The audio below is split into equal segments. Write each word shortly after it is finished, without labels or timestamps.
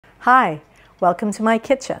Hi, welcome to my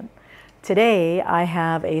kitchen. Today I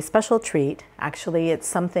have a special treat. Actually, it's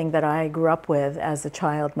something that I grew up with as a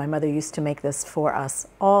child. My mother used to make this for us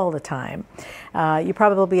all the time. You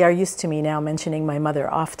probably are used to me now mentioning my mother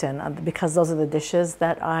often because those are the dishes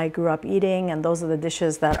that I grew up eating, and those are the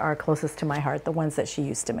dishes that are closest to my heart, the ones that she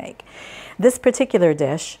used to make. This particular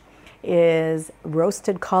dish is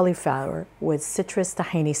roasted cauliflower with citrus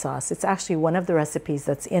tahini sauce. It's actually one of the recipes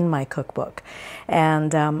that's in my cookbook,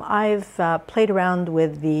 and I've played around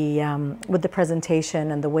with the presentation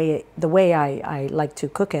and the way I like to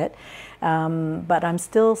cook it, but I'm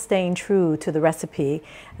still staying true to the recipe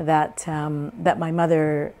that that my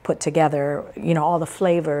mother put together. You know, all the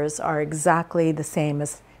flavors are exactly the same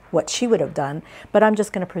as what she would have done, but I'm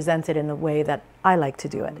just going to present it in the way that I like to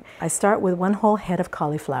do it. I start with one whole head of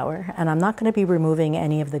cauliflower, and I'm not going to be removing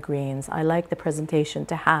any of the greens. I like the presentation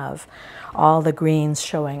to have all the greens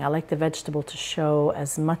showing. I like the vegetable to show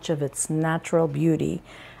as much of its natural beauty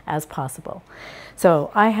as possible.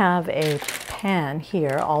 So I have a pan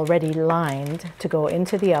here already lined to go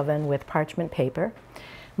into the oven with parchment paper.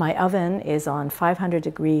 My oven is on 500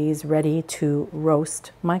 degrees, ready to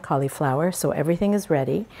roast my cauliflower, so everything is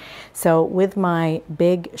ready. So with my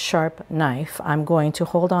big sharp knife, I'm going to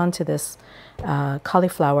hold on to this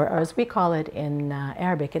cauliflower, or as we call it in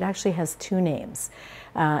Arabic. It actually has two names.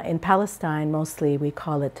 In Palestine, mostly we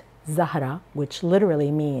call it zahra, which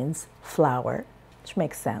literally means flower, which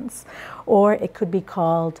makes sense. Or it could be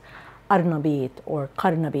called arnabit or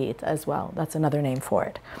qarnabit as well. That's another name for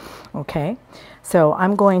it. Okay, so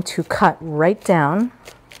I'm going to cut right down,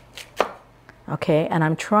 okay, and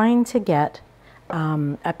I'm trying to get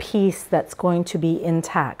a piece that's going to be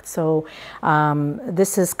intact. So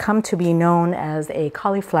this has come to be known as a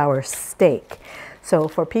cauliflower steak. So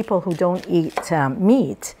for people who don't eat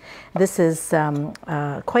meat, this is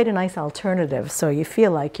quite a nice alternative. So you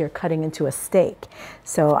feel like you're cutting into a steak.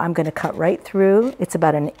 So I'm going to cut right through. It's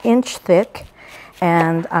about an inch thick,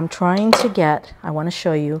 and I'm trying to get, I want to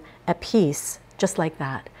show you, a piece just like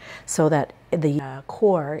that, so that the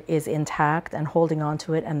core is intact and holding on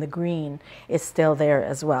to it, and the green is still there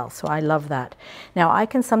as well. So I love that. Now I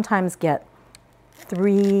can sometimes get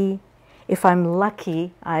 3. If I'm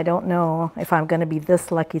lucky, I don't know if I'm going to be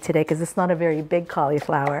this lucky today because it's not a very big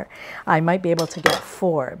cauliflower. I might be able to get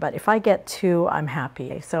 4, but if I get 2, I'm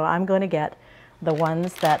happy. So I'm going to get the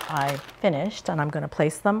ones that I finished, and I'm going to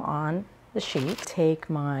place them on the sheet. Take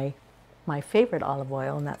my favorite olive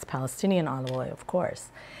oil, and that's Palestinian olive oil, of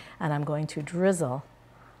course, and I'm going to drizzle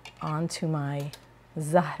onto my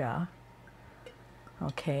zahra,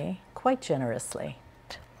 okay, quite generously.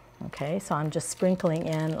 Okay, so I'm just sprinkling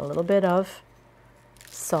in a little bit of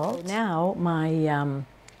salt. So now my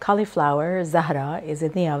cauliflower zahra is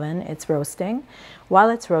in the oven. It's roasting. While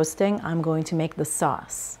it's roasting, I'm going to make the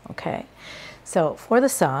sauce. Okay, so for the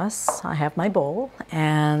sauce, I have my bowl,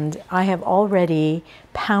 and I have already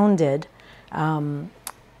pounded 1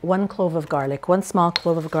 clove of garlic, 1 small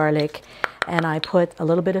clove of garlic, and I put a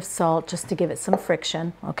little bit of salt just to give it some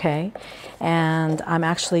friction, okay? And I'm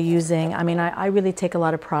actually using, I mean, I really take a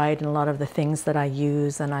lot of pride in a lot of the things that I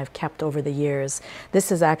use and I've kept over the years.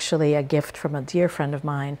 This is actually a gift from a dear friend of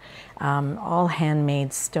mine, all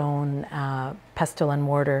handmade stone pestle and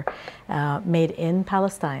mortar, made in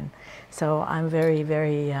Palestine. So I'm very,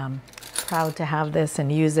 very proud to have this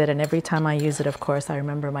and use it, and every time I use it, of course, I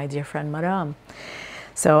remember my dear friend Maram.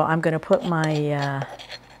 So I'm going to put my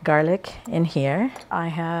garlic in here. I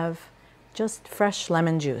have just fresh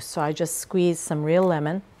lemon juice, so I just squeeze some real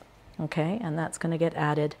lemon, okay, and that's going to get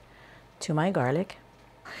added to my garlic.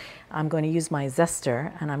 I'm going to use my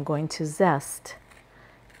zester, and I'm going to zest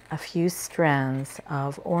a few strands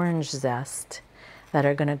of orange zest that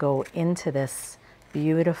are going to go into this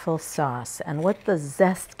beautiful sauce. And what the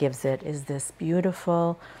zest gives it is this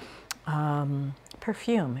beautiful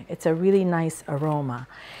perfume. It's a really nice aroma.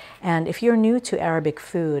 And if you're new to Arabic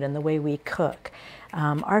food and the way we cook,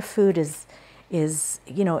 our food is,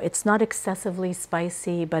 you know, it's not excessively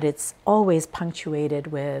spicy, but it's always punctuated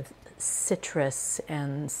with citrus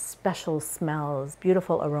and special smells,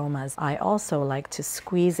 beautiful aromas. I also like to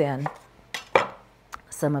squeeze in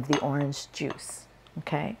some of the orange juice,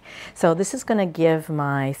 okay? So this is going to give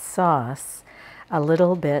my sauce a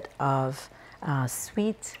little bit of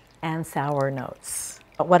sweet and sour notes.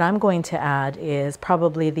 What I'm going to add is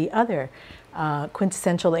probably the other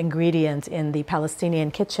quintessential ingredient in the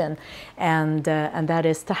Palestinian kitchen, and that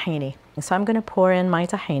is tahini. So I'm going to pour in my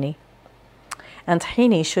tahini, and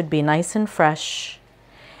tahini should be nice and fresh,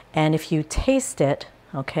 and if you taste it,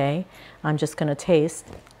 okay, I'm just going to taste.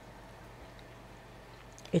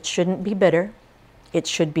 It shouldn't be bitter. It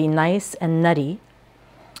should be nice and nutty.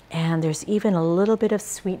 and there's even a little bit of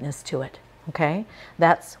sweetness to it, okay?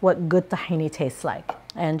 That's what good tahini tastes like.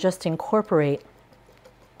 And just incorporate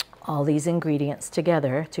all these ingredients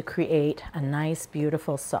together to create a nice,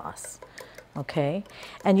 beautiful sauce, okay?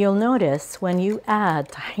 And you'll notice when you add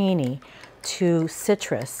tahini to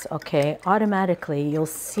citrus, okay, automatically you'll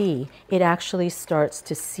see it actually starts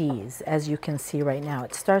to seize, as you can see right now.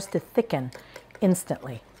 It starts to thicken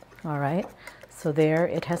instantly, all right? So there,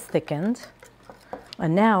 it has thickened.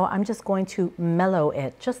 And now I'm just going to mellow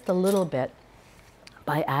it just a little bit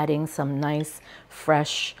by adding some nice,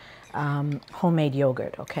 fresh, homemade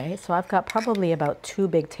yogurt, okay? So I've got probably about 2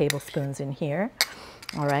 big tablespoons in here.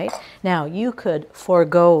 All right. Now you could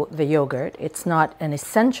forego the yogurt. It's not an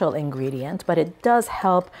essential ingredient, but it does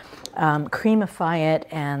help creamify it,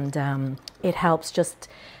 and it helps just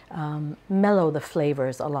mellow the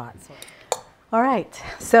flavors a lot. All right.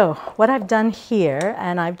 So what I've done here,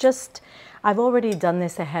 and I've already done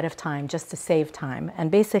this ahead of time just to save time.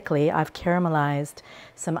 And basically I've caramelized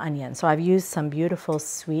some onions. So I've used some beautiful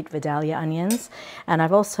sweet Vidalia onions, and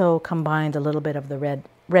I've also combined a little bit of the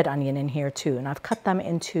red onion in here too. And I've cut them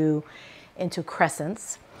into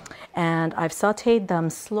crescents, and I've sauteed them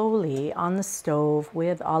slowly on the stove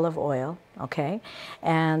with olive oil, okay?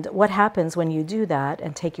 And what happens when you do that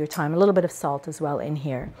and take your time, a little bit of salt as well in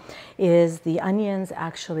here, is the onions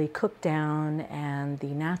actually cook down and the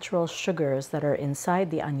natural sugars that are inside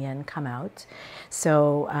the onion come out.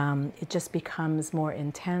 So it just becomes more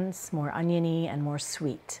intense, more oniony, and more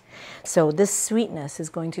sweet. So this sweetness is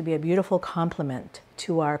going to be a beautiful complement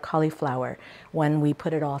to our cauliflower when we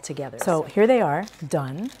put it all together. So here they are,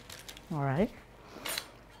 done. All right,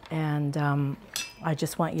 and I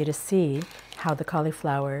just want you to see how the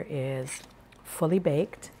cauliflower is fully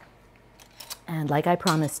baked. And like I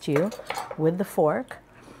promised you, with the fork,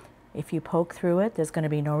 if you poke through it, there's going to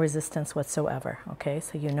be no resistance whatsoever, okay?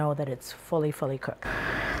 So you know that it's fully cooked.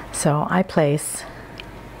 So I place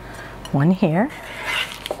one here.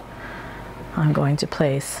 I'm going to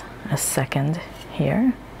place a second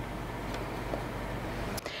here.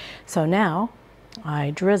 So now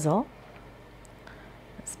I drizzle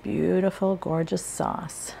this beautiful, gorgeous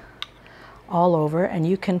sauce all over, and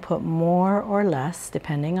you can put more or less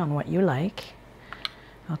depending on what you like.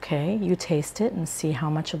 Okay, you taste it and see how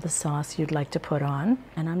much of the sauce you'd like to put on.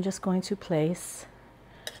 And I'm just going to place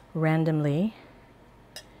randomly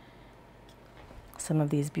some of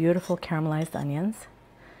these beautiful caramelized onions.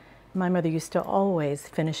 My mother used to always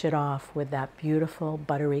finish it off with that beautiful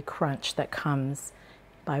buttery crunch that comes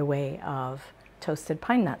by way of toasted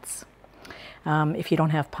pine nuts. If you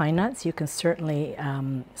don't have pine nuts, you can certainly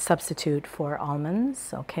substitute for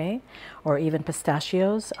almonds, okay? Or even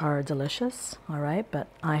pistachios are delicious, all right? But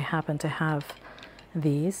I happen to have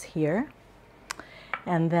these here.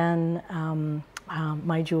 And then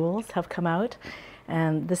my jewels have come out,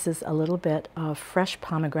 and this is a little bit of fresh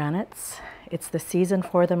pomegranates. It's the season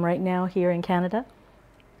for them right now here in Canada.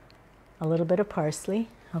 A little bit of parsley,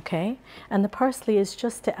 okay? And the parsley is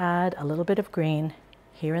just to add a little bit of green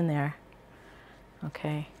here and there.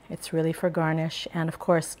 Okay, it's really for garnish, and of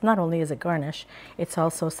course, not only is it garnish, it's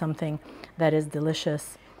also something that is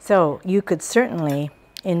delicious. So you could certainly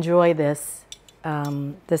enjoy this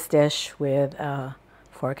this dish with a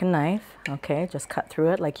fork and knife. Okay, just cut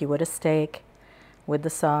through it like you would a steak with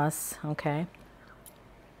the sauce. Okay,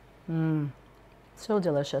 so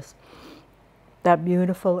delicious. That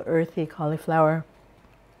beautiful earthy cauliflower.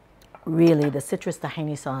 Really, the citrus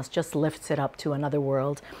tahini sauce just lifts it up to another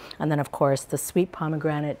world. And then, of course, the sweet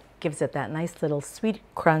pomegranate gives it that nice little sweet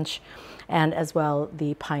crunch, and as well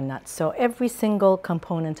the pine nuts. So every single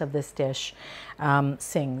component of this dish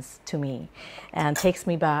sings to me and takes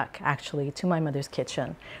me back, actually, to my mother's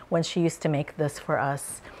kitchen when she used to make this for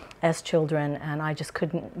us as children, and I just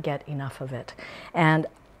couldn't get enough of it. And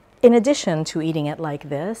in addition to eating it like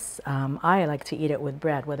this, I like to eat it with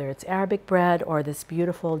bread, whether it's Arabic bread or this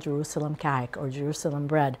beautiful Jerusalem cake or Jerusalem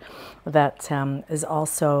bread that is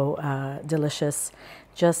also delicious.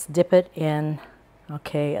 Just dip it in,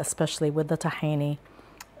 okay, especially with the tahini,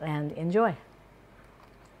 and enjoy.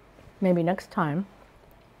 Maybe next time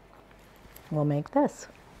we'll make this.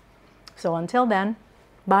 So until then,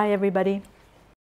 bye everybody.